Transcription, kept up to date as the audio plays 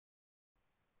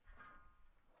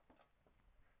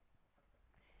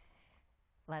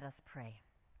Let us pray.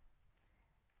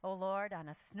 O Lord, on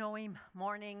a snowy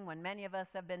morning when many of us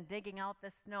have been digging out the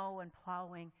snow and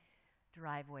plowing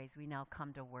driveways, we now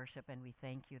come to worship, and we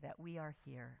thank you that we are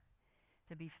here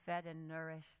to be fed and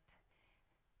nourished,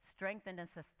 strengthened and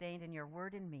sustained in your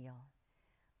word and meal.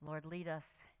 Lord, lead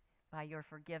us by your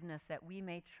forgiveness that we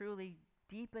may truly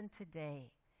deepen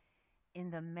today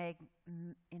in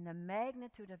the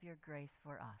magnitude of your grace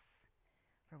for us.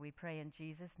 For we pray in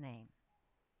Jesus' name.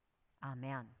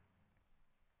 Amen.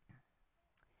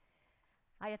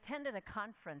 I attended a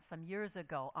conference some years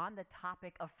ago on the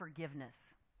topic of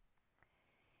forgiveness.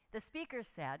 The speaker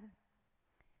said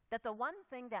that the one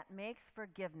thing that makes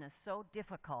forgiveness so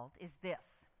difficult is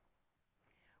this: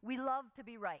 we love to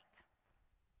be right.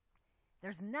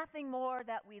 There's nothing more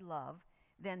that we love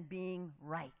than being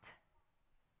right.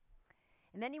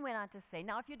 And then he went on to say,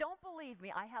 now if you don't believe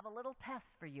me, I have a little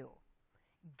test for you.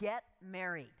 Get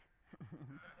married.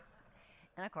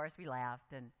 And of course we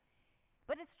laughed.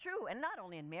 But it's true, and not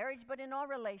only in marriage, but in all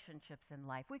relationships in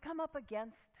life. We come up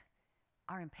against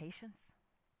our impatience,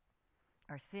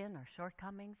 our sin, our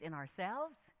shortcomings in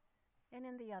ourselves and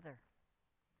in the other.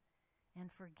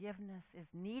 And forgiveness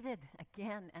is needed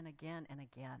again and again and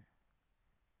again.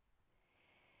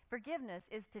 Forgiveness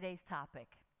is today's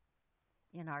topic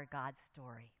in our God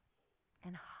story.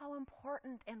 And how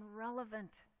important and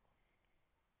relevant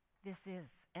this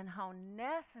is, and how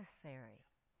necessary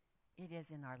it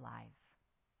is in our lives.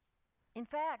 In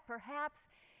fact, perhaps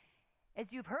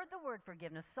as you've heard the word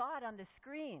forgiveness, saw it on the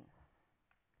screen,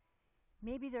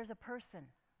 maybe there's a person,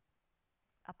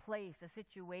 a place, a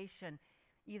situation,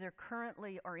 either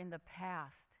currently or in the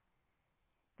past,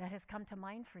 that has come to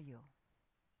mind for you.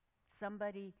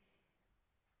 Somebody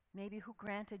maybe who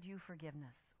granted you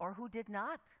forgiveness, or who did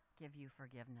not give you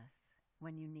forgiveness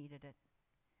when you needed it.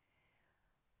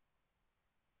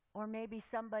 Or maybe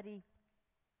somebody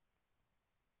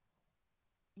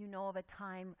you know of a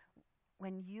time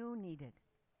when you needed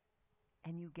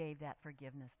and you gave that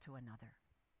forgiveness to another.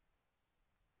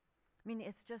 I mean,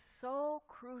 it's just so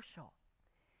crucial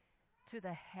to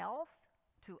the health,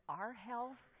 to our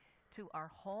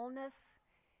wholeness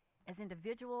as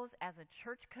individuals, as a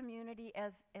church community,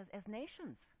 as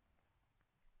nations.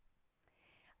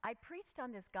 I preached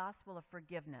on this gospel of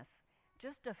forgiveness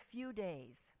just a few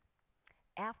days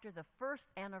after the first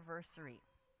anniversary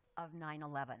of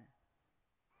 9/11.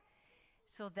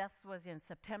 So this was in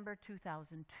September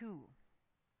 2002.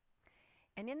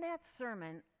 And in that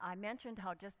sermon, I mentioned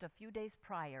how just a few days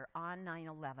prior, on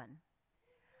 9/11,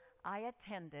 I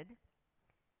attended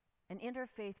an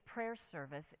interfaith prayer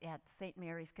service at St.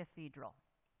 Mary's Cathedral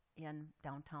in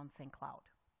downtown St. Cloud.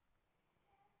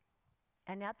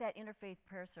 And at that interfaith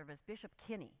prayer service, Bishop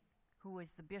Kinney, who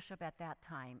was the bishop at that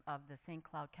time of the St.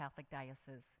 Cloud Catholic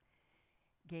Diocese,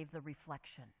 gave the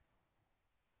reflection.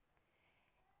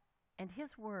 And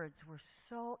his words were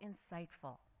so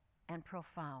insightful and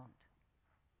profound.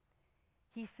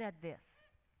 He said this: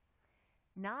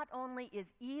 not only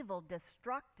is evil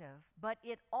destructive, but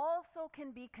it also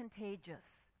can be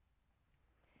contagious.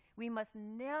 We must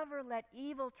never let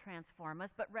evil transform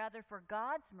us, but rather for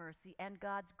God's mercy and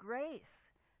God's grace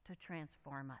to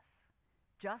transform us.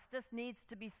 Justice needs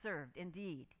to be served,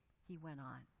 indeed, he went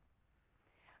on.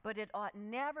 But it ought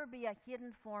never be a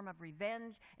hidden form of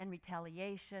revenge and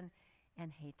retaliation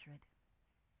and hatred.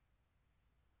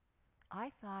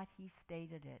 I thought he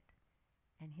stated it,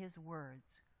 and his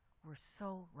words were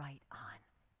so right on.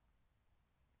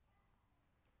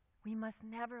 We must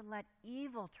never let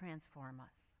evil transform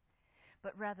us,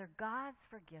 but rather God's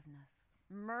forgiveness,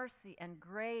 mercy, and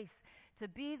grace to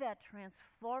be that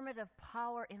transformative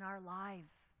power in our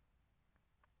lives.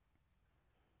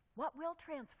 What will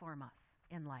transform us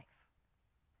in life?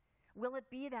 Will it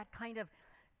be that kind of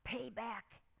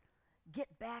payback, get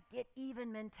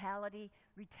even mentality,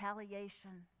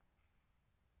 retaliation?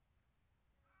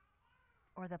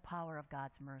 Or the power of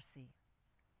God's mercy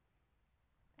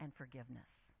and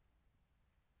forgiveness?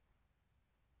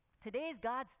 Today's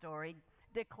God story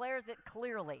declares it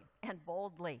clearly and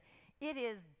boldly. It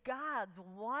is God's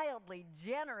wildly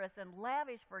generous and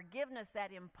lavish forgiveness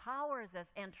that empowers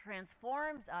us and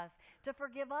transforms us to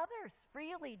forgive others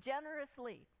freely,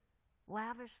 generously,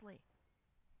 lavishly.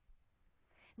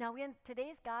 Now, in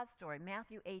today's God story,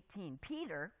 Matthew 18,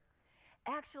 Peter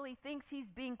actually thinks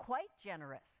he's being quite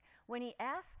generous when he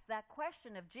asks that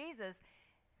question of Jesus.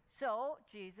 So,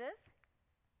 Jesus,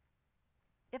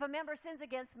 if a member sins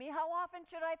against me, how often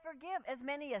should I forgive? As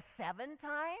many as 7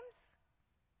 times?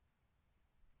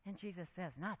 And Jesus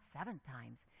says, not 7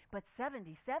 times, but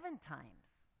 77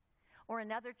 times. Or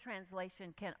another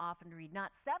translation can often read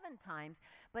not 7 times,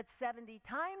 but 70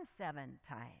 times 7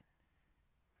 times.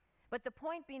 But the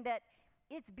point being that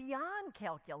it's beyond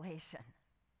calculation.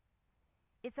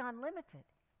 It's unlimited.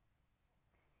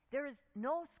 There is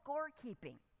no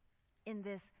scorekeeping in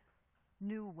this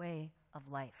new way of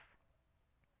life.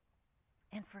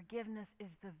 And forgiveness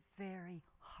is the very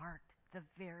heart, the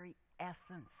very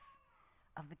essence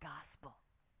of the gospel.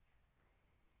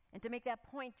 And to make that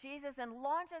point, Jesus then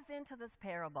launches into this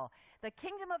parable. The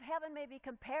kingdom of heaven may be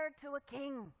compared to a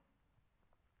king.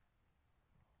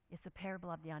 It's a parable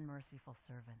of the unmerciful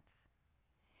servant.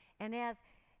 And as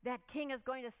that king is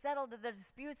going to settle the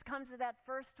disputes, comes to that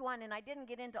first one, and I didn't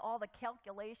get into all the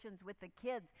calculations with the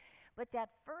kids, but that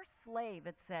first slave,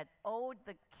 it said, owed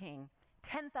the king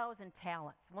 10,000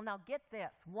 talents. Well, now get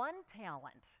this. 1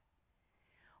 talent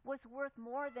was worth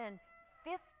more than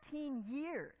 15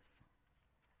 years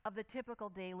of the typical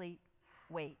daily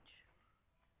wage.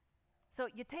 So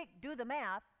you do the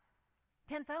math,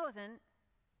 10,000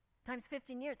 times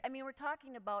 15 years. I mean, we're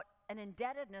talking about an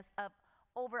indebtedness of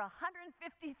over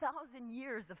 150,000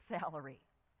 years of salary.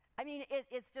 I mean,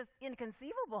 it's just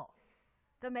inconceivable,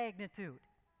 the magnitude.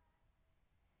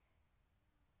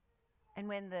 And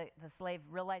when the slave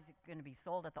realized it's going to be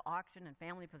sold at the auction and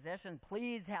family possession,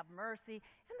 please have mercy, and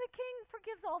the king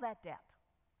forgives all that debt.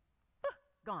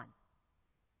 Gone.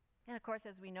 And of course,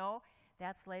 as we know,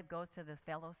 that slave goes to the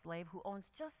fellow slave who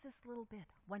owns just this little bit,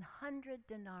 100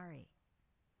 denarii.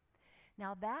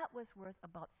 Now that was worth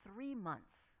about 3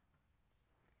 months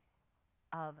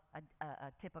of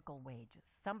a typical wages.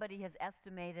 Somebody has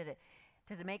estimated it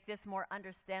to make this more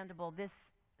understandable.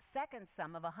 This second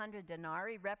sum of 100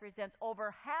 denarii represents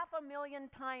over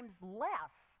 500,000 times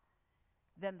less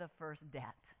than the first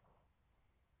debt.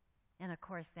 And of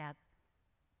course, that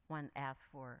one asks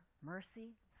for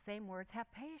mercy. Same words, have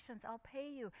patience, I'll pay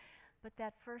you. But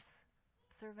that first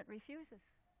servant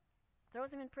refuses,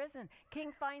 throws him in prison.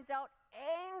 King finds out,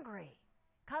 angry,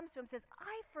 comes to him, says,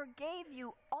 I forgave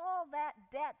you all that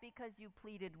debt because you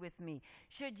pleaded with me.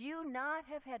 Should you not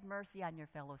have had mercy on your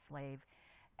fellow slave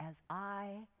as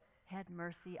I had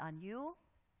mercy on you?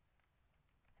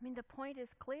 I mean, the point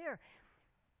is clear.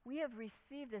 We have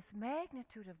received this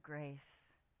magnitude of grace,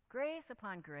 grace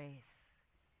upon grace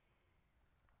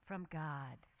from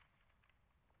God,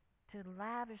 to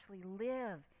lavishly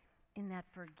live in that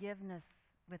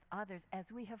forgiveness with others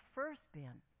as we have first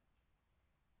been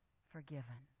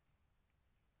forgiven.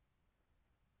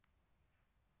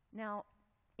 Now,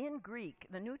 in Greek,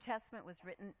 the New Testament was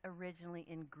written originally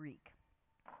in Greek.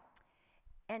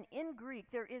 And in Greek,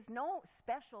 there is no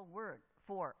special word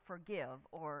for forgive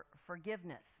or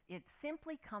forgiveness. It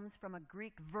simply comes from a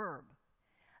Greek verb,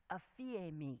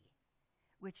 aphiemi,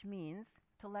 which means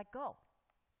to let go,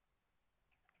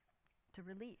 to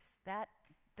release.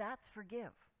 That's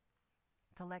forgive,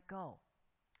 to let go.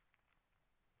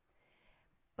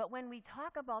 But when we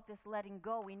talk about this letting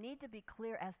go, we need to be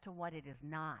clear as to what it is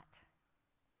not.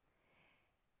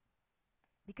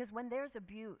 Because when there's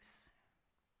abuse,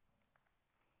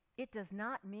 it does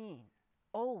not mean,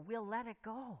 oh, we'll let it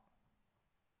go.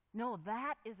 No,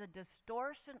 that is a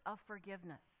distortion of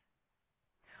forgiveness.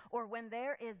 Or when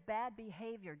there is bad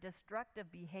behavior, destructive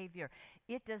behavior,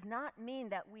 it does not mean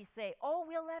that we say, oh,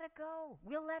 we'll let it go.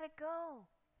 We'll let it go.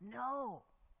 No.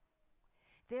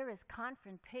 There is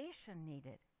confrontation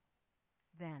needed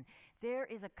then. There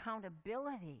is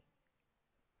accountability.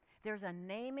 There's a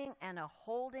naming and a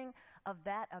holding of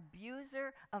that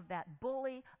abuser, of that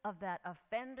bully, of that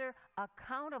offender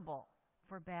accountable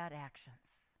for bad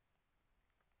actions.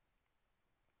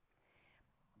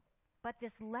 But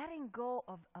this letting go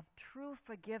of true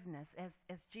forgiveness,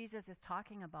 as Jesus is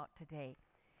talking about today,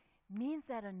 means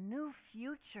that a new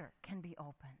future can be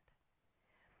opened,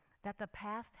 that the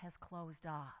past has closed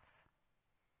off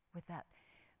with that.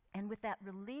 And with that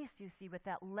release, you see, with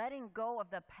that letting go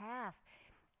of the past,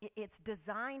 it's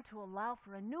designed to allow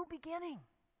for a new beginning,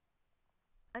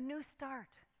 a new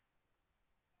start.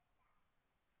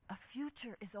 A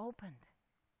future is opened.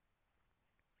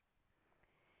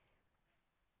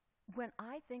 When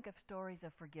I think of stories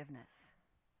of forgiveness,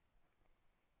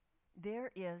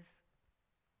 there is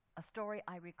a story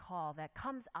I recall that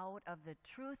comes out of the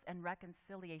Truth and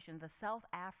Reconciliation, the South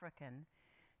African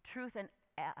Truth and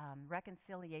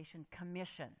Reconciliation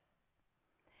Commission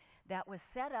that was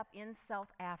set up in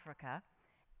South Africa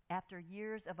after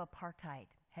years of apartheid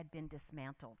had been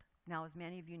dismantled. Now, as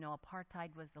many of you know,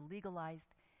 apartheid was the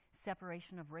legalized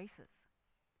separation of races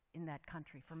in that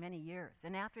country for many years.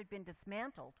 And after it had been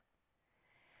dismantled,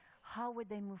 how would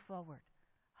they move forward?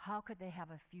 How could they have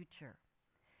a future?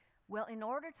 Well, in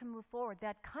order to move forward,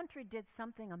 that country did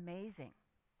something amazing.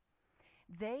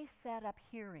 They set up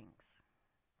hearings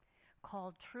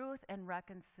called Truth and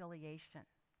Reconciliation,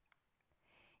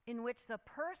 in which the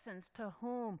persons to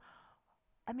whom,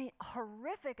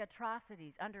 horrific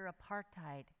atrocities under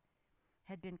apartheid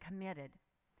had been committed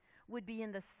would be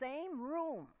in the same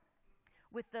room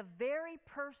with the very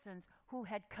persons who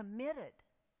had committed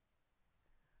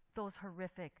those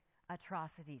horrific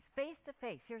atrocities, face to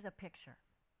face. Here's a picture.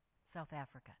 South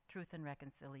Africa, Truth and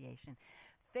Reconciliation.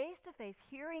 Face to face,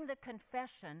 hearing the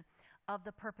confession of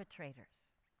the perpetrators.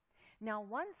 Now,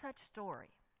 one such story,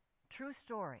 true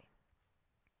story,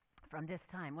 from this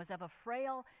time was of a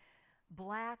frail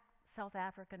black South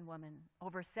African woman,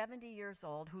 over 70 years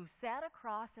old, who sat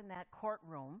across in that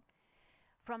courtroom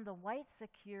from the white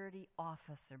security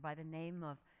officer by the name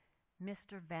of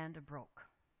Mr. Vanderbroek.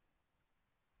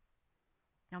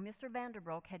 Now, Mr.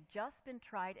 Vanderbroek had just been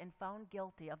tried and found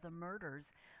guilty of the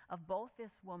murders of both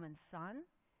this woman's son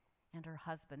and her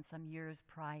husband some years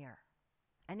prior.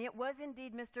 And it was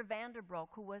indeed Mr. Vanderbroek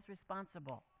who was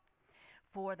responsible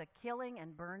for the killing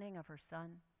and burning of her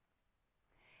son,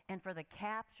 and for the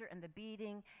capture and the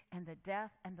beating and the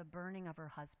death and the burning of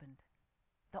her husband,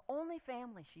 the only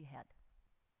family she had.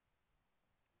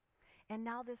 And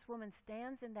now this woman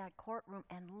stands in that courtroom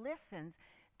and listens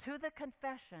to the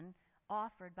confession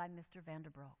offered by Mr.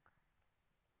 Vanderbroek.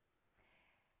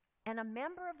 And a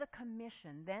member of the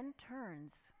commission then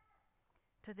turns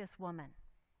to this woman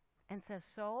and says,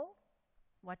 "So,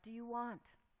 what do you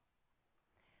want?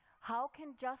 How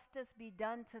can justice be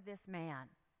done to this man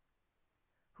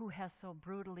who has so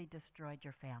brutally destroyed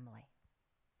your family?"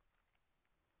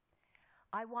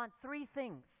 "I want 3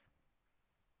 things,"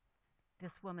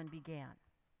 this woman began,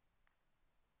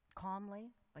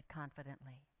 calmly but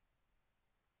confidently.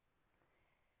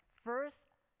 "First,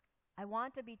 I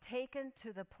want to be taken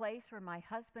to the place where my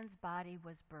husband's body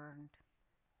was burned,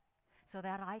 so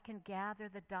that I can gather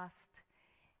the dust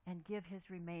and give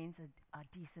his remains a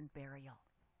decent burial."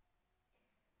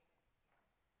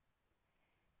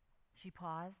 She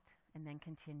paused and then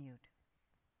continued.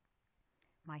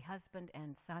 "My husband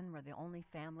and son were the only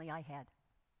family I had.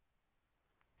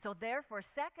 So therefore,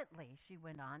 secondly," she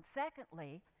went on,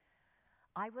 "secondly,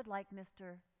 I would like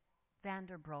Mr.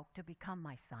 Vanderbroek to become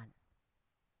my son.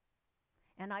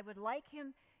 And I would like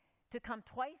him to come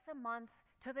twice a month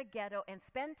to the ghetto and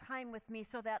spend time with me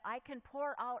so that I can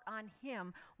pour out on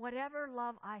him whatever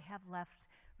love I have left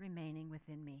remaining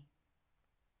within me.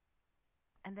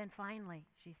 And then finally,"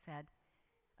 she said,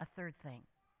 "a 3rd thing.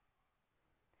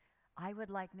 I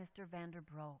would like Mr.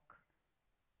 Vanderbroek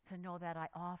to know that I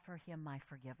offer him my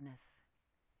forgiveness,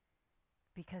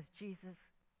 because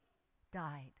Jesus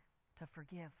died to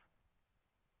forgive.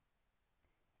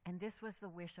 And this was the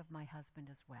wish of my husband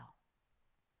as well.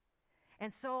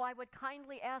 And so I would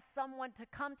kindly ask someone to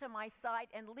come to my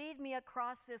side and lead me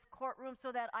across this courtroom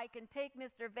so that I can take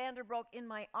Mr. Vanderbroek in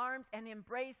my arms and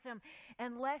embrace him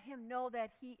and let him know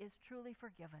that he is truly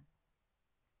forgiven."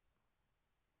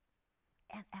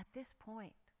 And at this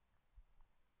point,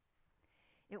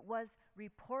 it was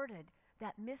reported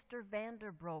that Mr.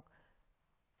 Vanderbroek,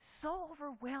 so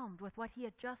overwhelmed with what he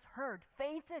had just heard,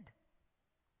 fainted.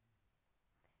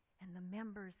 And the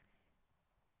members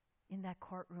in that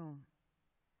courtroom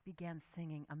began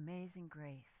singing "Amazing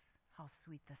Grace, how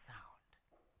sweet the sound."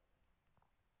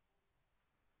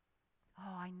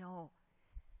 Oh, I know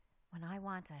when I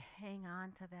want to hang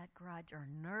on to that grudge or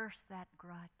nurse that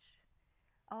grudge.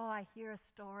 Oh, I hear a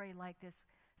story like this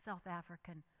South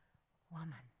African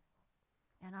woman,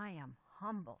 and I am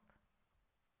humbled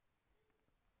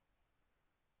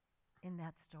in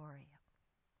that story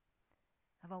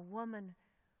of a woman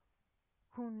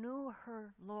who knew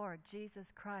her Lord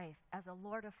Jesus Christ as a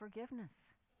Lord of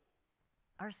forgiveness,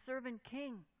 our servant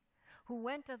King, who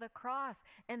went to the cross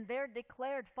and there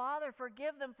declared, "Father,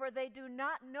 forgive them, for they do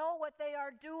not know what they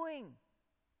are doing."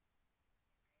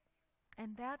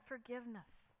 And that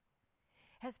forgiveness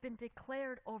has been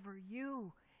declared over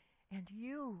you and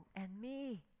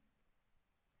me.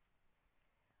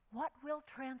 What will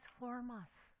transform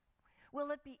us?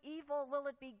 Will it be evil? Will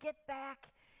it be get back?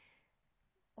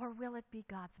 Or will it be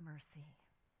God's mercy?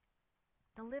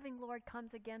 The living Lord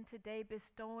comes again today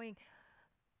bestowing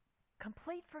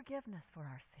complete forgiveness for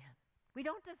our sin. We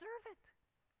don't deserve it,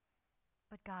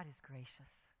 but God is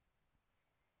gracious.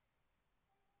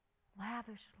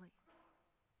 Lavishly,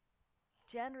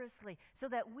 generously, so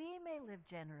that we may live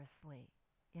generously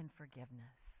in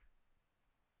forgiveness.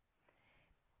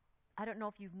 I don't know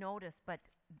if you've noticed, but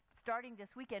starting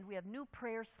this weekend, we have new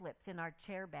prayer slips in our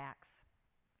chair backs.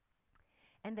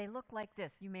 And they look like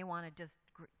this. You may want to just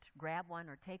grab one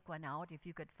or take one out if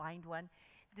you could find one.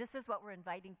 This is what we're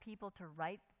inviting people to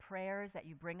write prayers that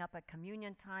you bring up at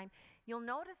communion time. You'll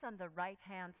notice on the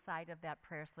right-hand side of that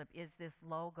prayer slip is this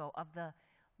logo of the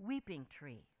weeping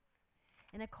tree.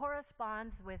 And it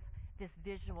corresponds with this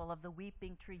visual of the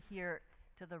weeping tree here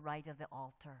to the right of the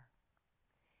altar.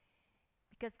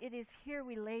 Because it is here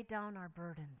we lay down our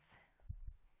burdens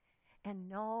and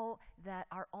know that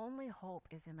our only hope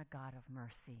is in a God of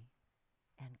mercy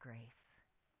and grace.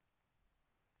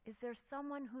 Is there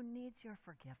someone who needs your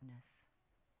forgiveness?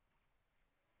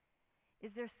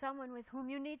 Is there someone with whom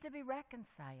you need to be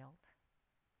reconciled?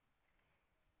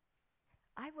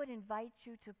 I would invite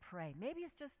you to pray. Maybe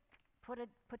it's just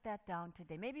put that down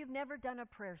today. Maybe you've never done a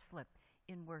prayer slip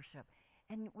in worship,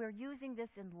 and we're using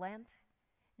this in Lent,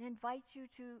 and invite you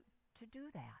to do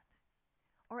that.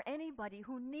 Or anybody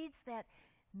who needs that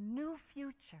new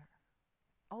future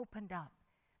opened up,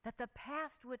 that the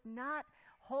past would not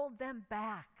hold them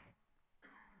back,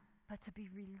 but to be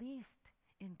released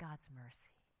in God's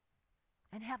mercy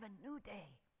and have a new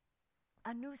day,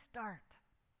 a new start.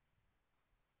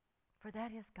 For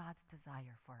that is God's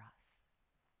desire for us.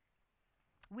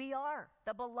 We are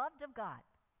the beloved of God,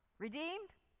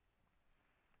 redeemed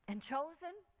and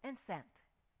chosen and sent,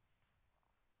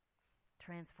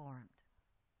 transformed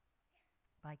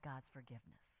by God's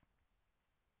forgiveness.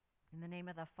 In the name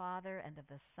of the Father, and of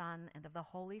the Son, and of the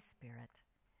Holy Spirit,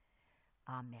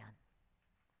 amen.